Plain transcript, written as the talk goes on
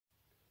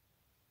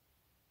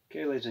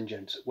Okay, ladies and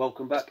gents,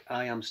 welcome back.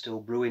 I am still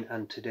brewing,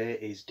 and today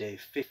is day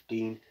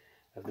 15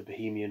 of the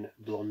Bohemian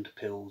Blonde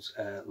Pills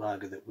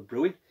lager that we're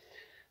brewing.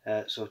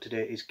 So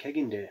today is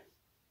kegging day.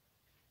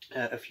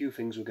 A few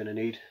things we're going to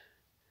need.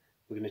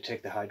 We're going to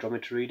take the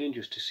hydrometer reading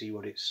just to see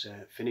what it's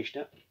finished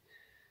at.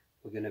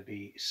 We're going to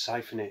be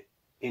siphoning it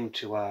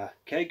into our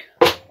keg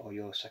or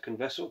your second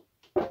vessel,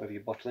 whether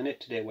you're bottling it.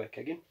 Today we're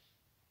kegging.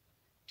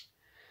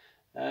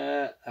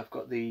 I've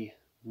got the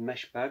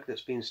mesh bag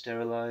that's been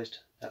sterilised.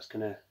 That's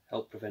going to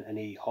help prevent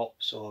any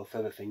hops or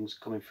further things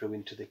coming through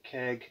into the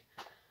keg,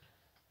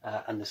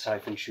 and the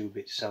siphon tube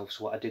itself.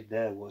 So what I did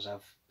there was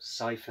I've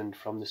siphoned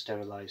from the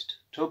sterilised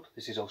tub,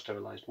 this is all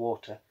sterilised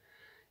water,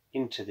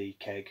 into the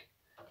keg,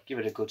 give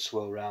it a good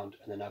swirl round,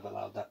 and then I've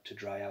allowed that to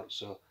dry out.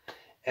 So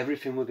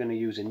everything we're going to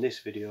use in this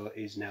video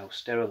is now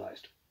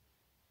sterilised.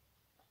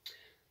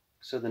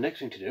 So the next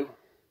thing to do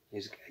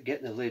is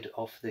get the lid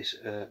off this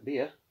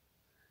beer,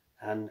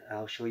 and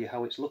I'll show you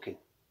how it's looking.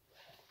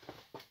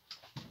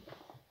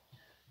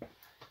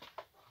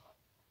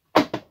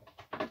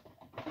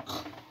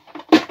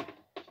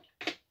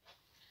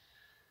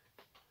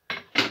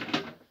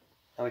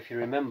 Now if you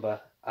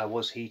remember, I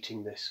was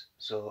heating this,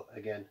 so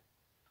again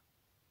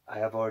I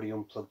have already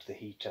unplugged the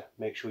heater.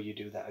 Make sure you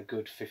do that a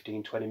good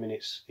 15-20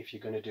 minutes if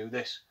you're going to do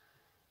this,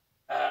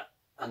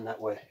 and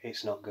that way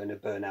it's not going to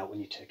burn out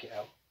when you take it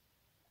out.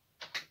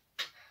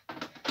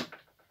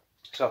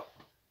 So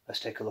let's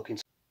take a look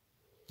inside.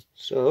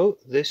 So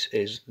this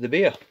is the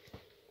beer.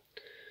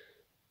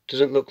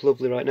 Doesn't look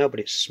lovely right now, but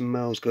it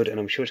smells good, and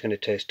I'm sure it's going to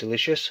taste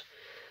delicious.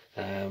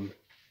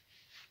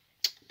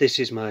 This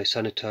is my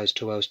sanitised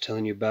tub I was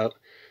telling you about.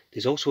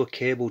 There's also a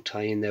cable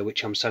tie in there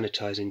which I'm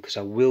sanitising, because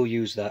I will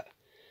use that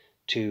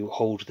to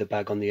hold the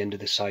bag on the end of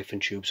the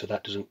siphon tube so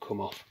that doesn't come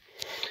off.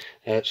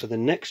 So the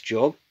next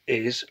job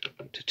is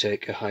to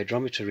take a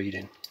hydrometer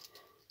reading.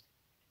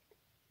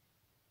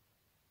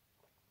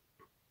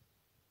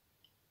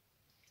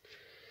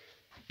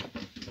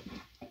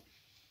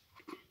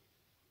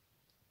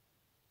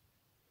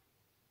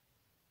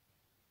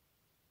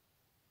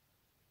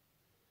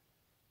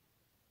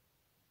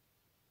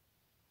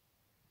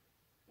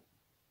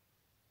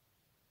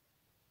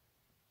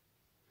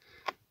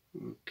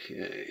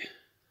 Okay,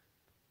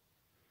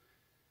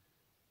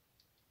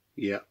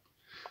 yeah,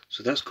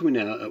 so that's coming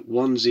out at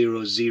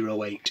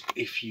 1008.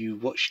 If you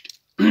watched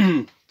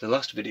the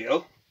last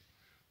video,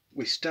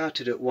 we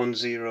started at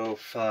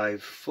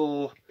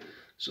 1054,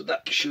 so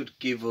that should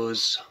give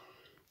us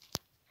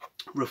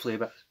roughly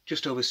about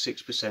just over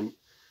 6%,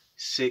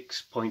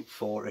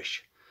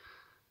 6.4ish.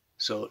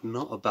 So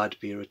not a bad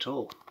beer at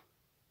all.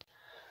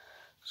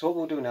 So what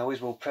we'll do now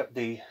is we'll prep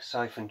the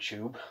siphon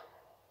tube,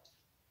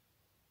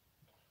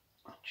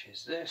 which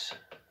is this,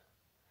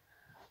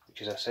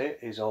 which, as I say,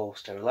 is all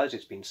sterilised.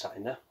 It's been sat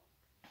in there.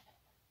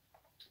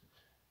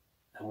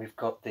 And we've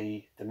got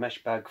the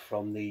mesh bag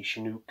from the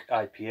Chinook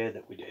IPA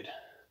that we did,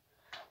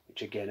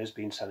 which again has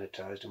been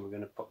sanitised, and we're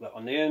going to put that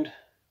on the end.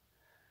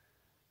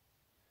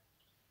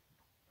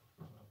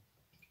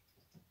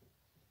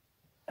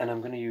 And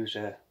I'm going to use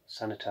a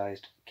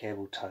sanitised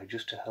cable tie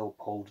just to help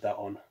hold that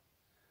on,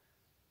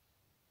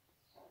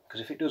 because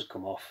if it does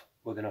come off,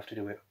 we're going to have to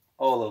do it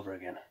all over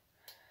again.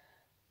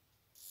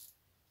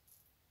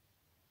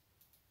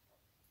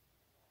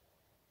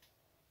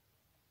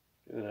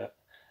 Do that,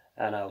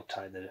 and I'll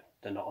tie the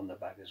knot on the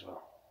bag as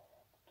well.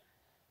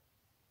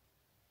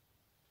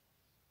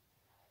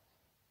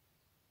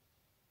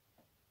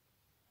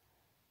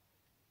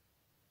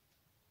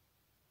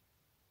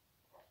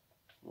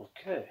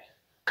 Okay,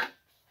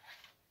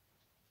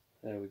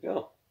 there we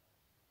go.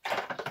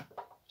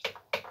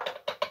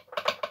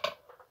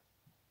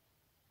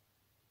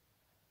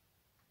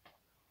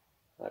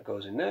 That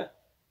goes in there.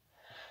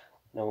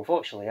 Now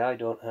unfortunately I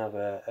don't have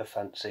a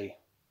fancy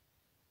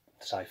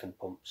siphon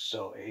pump,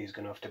 so it is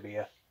going to have to be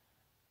a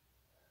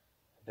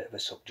bit of a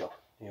sub job.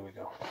 Here we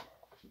go.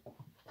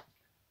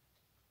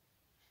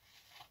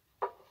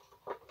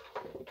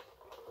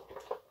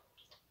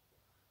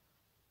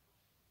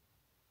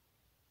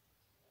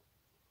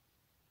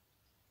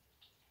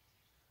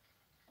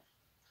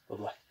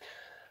 Lovely.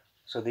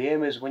 So the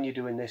aim is, when you're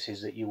doing this,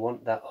 is that you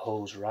want that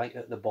hose right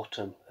at the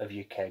bottom of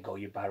your keg or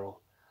your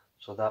barrel,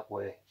 so that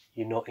way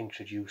you're not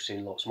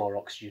introducing lots more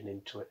oxygen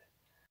into it.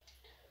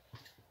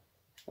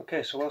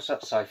 Okay, so whilst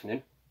that's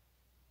siphoning,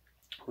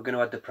 we're going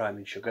to add the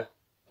priming sugar,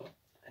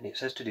 and it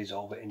says to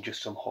dissolve it in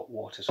just some hot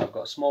water, so I've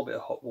got a small bit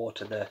of hot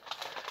water there.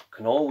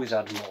 Can always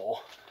add more,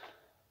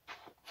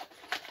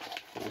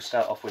 but we'll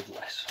start off with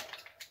less.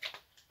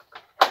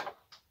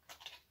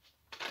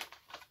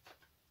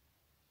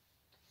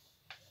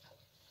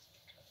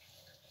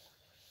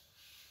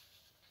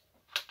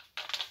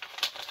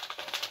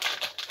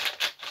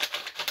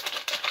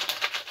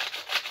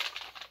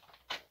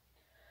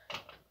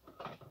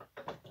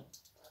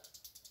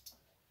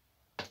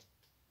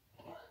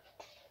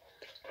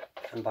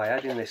 And by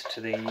adding this to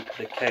the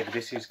keg,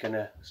 this is going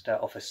to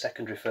start off a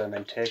secondary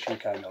fermentation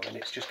kind of, and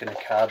it's just going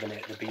to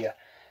carbonate the beer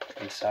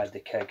inside the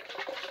keg.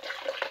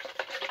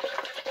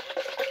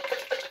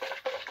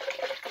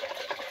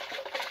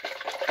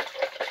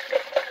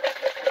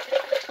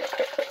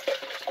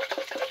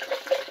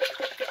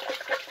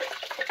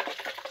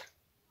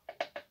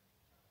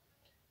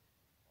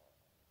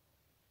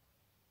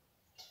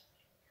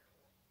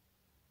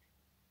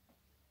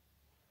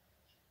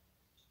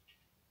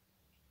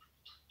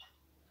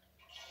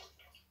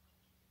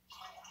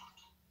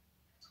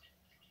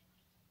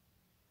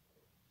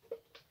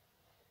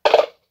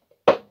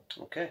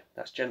 Okay,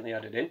 that's gently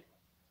added in.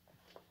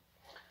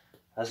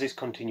 As this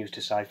continues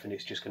to siphon,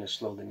 it's just going to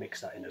slowly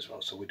mix that in as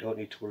well, so we don't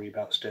need to worry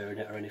about stirring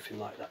it or anything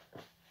like that.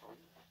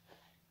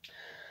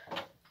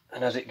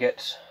 And as it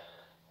gets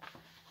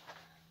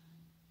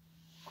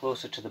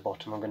closer to the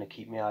bottom, I'm going to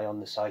keep my eye on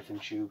the siphon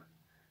tube,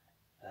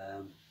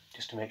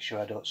 just to make sure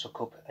I don't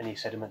suck up any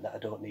sediment that I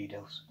don't need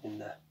else in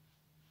there.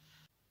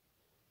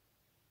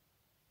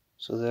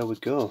 So there we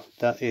go,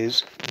 that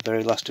is the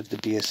very last of the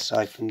beer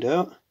siphoned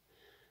out.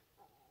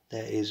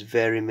 There is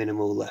very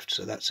minimal left,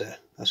 so that's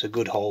a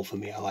good haul for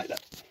me. I like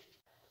that.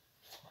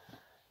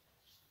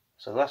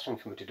 So the last thing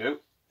for me to do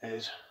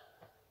is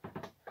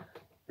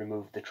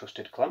remove the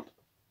trusted clamp.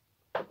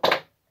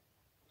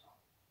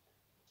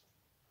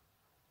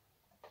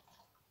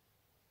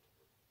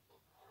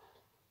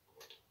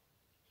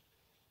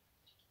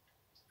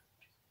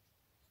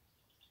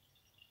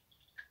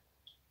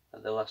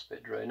 Let the last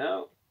bit drain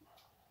out.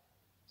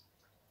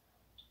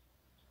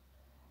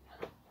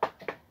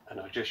 And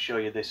I'll just show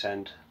you this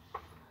end.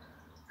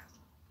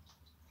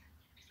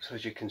 So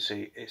as you can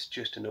see, it's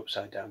just an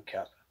upside down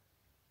cap.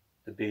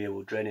 The beer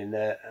will drain in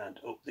there and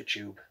up the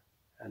tube,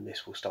 and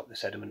this will stop the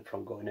sediment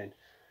from going in.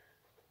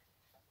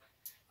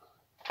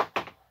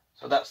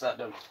 So that's that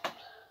done.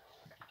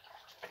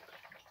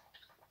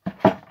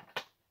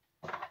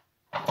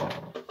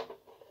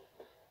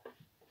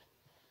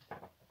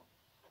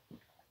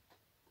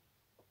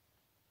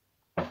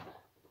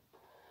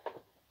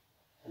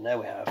 And there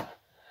we have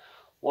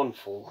one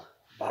full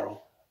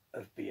barrel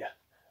of beer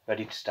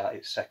ready to start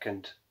its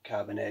second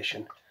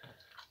carbonation.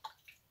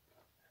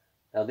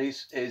 Now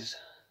this is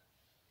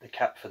the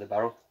cap for the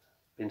barrel,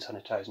 been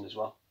sanitising as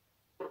well.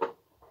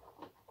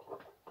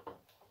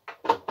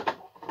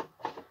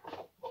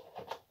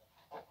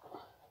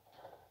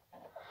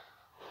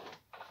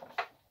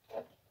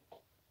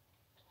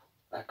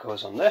 That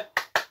goes on there,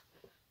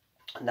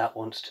 and that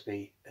wants to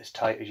be as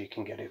tight as you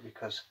can get it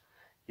because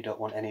you don't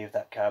want any of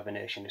that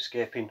carbonation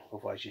escaping,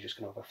 otherwise you're just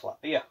going to have a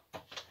flat beer.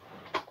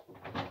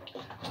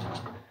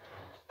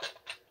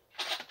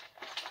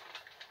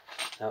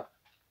 Now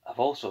I've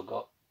also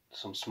got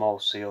some small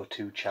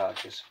CO2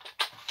 chargers,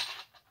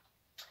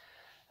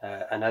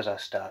 and as I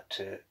start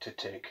to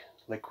take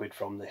liquid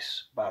from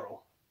this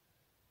barrel,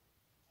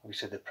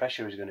 obviously the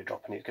pressure is going to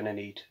drop and it's going to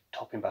need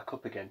topping back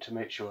up again to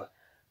make sure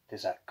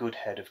there's that good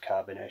head of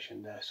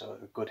carbonation there, so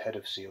a good head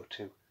of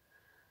CO2.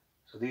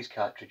 So these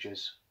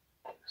cartridges,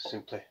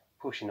 simply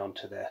pushing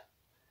onto there,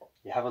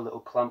 you have a little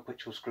clamp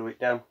which will screw it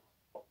down,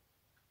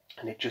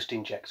 and it just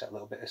injects that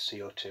little bit of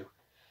CO2.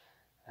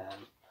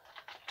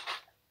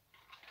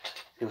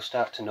 You'll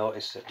start to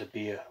notice that the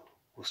beer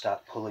will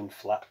start pulling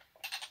flat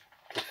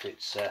if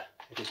it's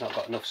not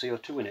got enough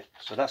CO2 in it.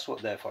 So that's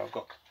what they're for. I've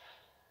got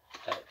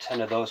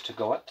 10 of those to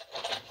go at.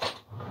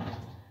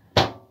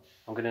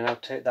 I'm going to now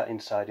take that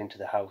inside into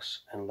the house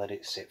and let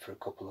it sit for a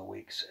couple of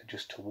weeks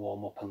just to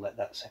warm up and let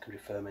that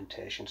secondary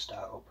fermentation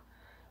start up.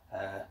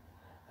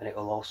 And it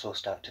will also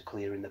start to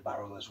clear in the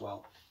barrel as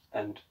well,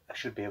 and I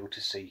should be able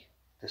to see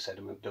the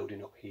sediment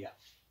building up here.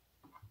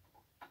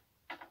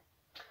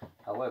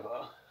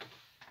 However,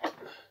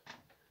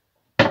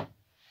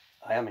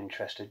 I am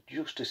interested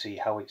just to see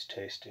how it's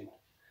tasting.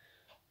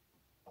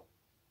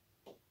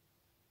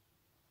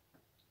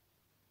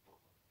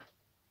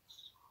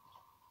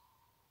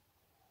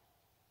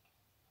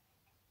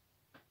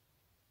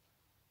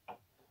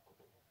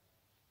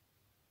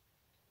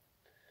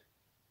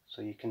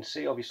 So you can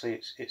see obviously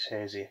it's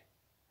hazy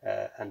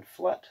and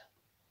flat.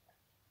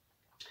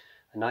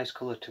 A nice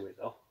colour to it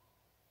though.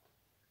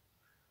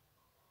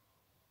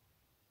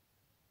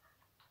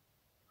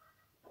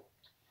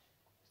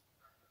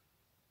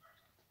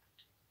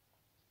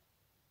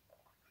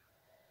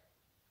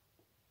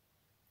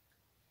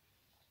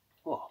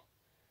 Oh,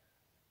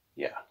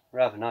 yeah,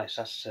 rather nice.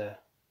 That's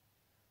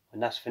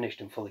when that's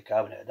finished and fully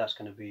carbonated, that's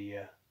going to be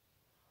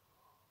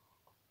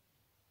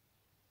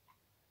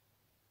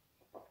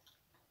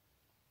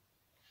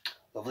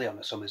lovely on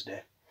a summer's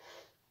day.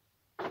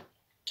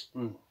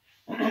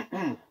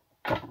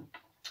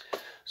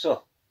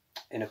 So,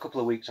 in a couple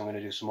of weeks I'm going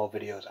to do some more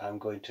videos. I'm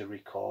going to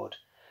record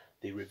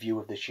the review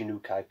of the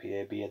Chinook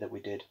IPA beer that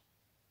we did,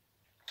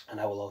 and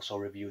I will also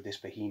review this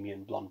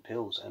Bohemian Blonde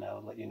Pils, and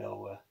I'll let you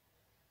know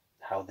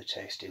how they're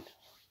tasting.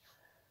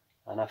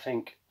 And I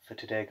think for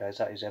today, guys,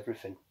 that is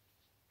everything.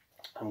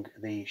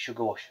 The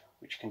sugar wash,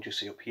 which you can just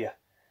see up here,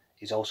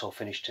 is also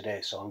finished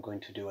today, so I'm going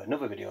to do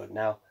another video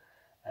now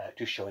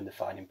just showing the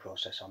fining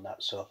process on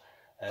that. So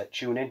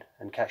tune in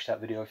and catch that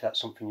video if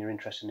that's something you're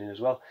interested in as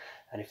well.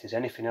 And if there's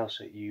anything else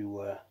that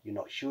you're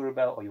not sure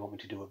about or you want me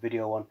to do a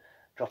video on,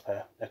 drop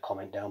a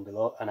comment down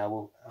below and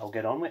I'll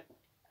get on with it.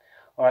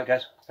 Alright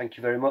guys, thank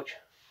you very much.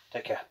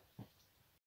 Take care.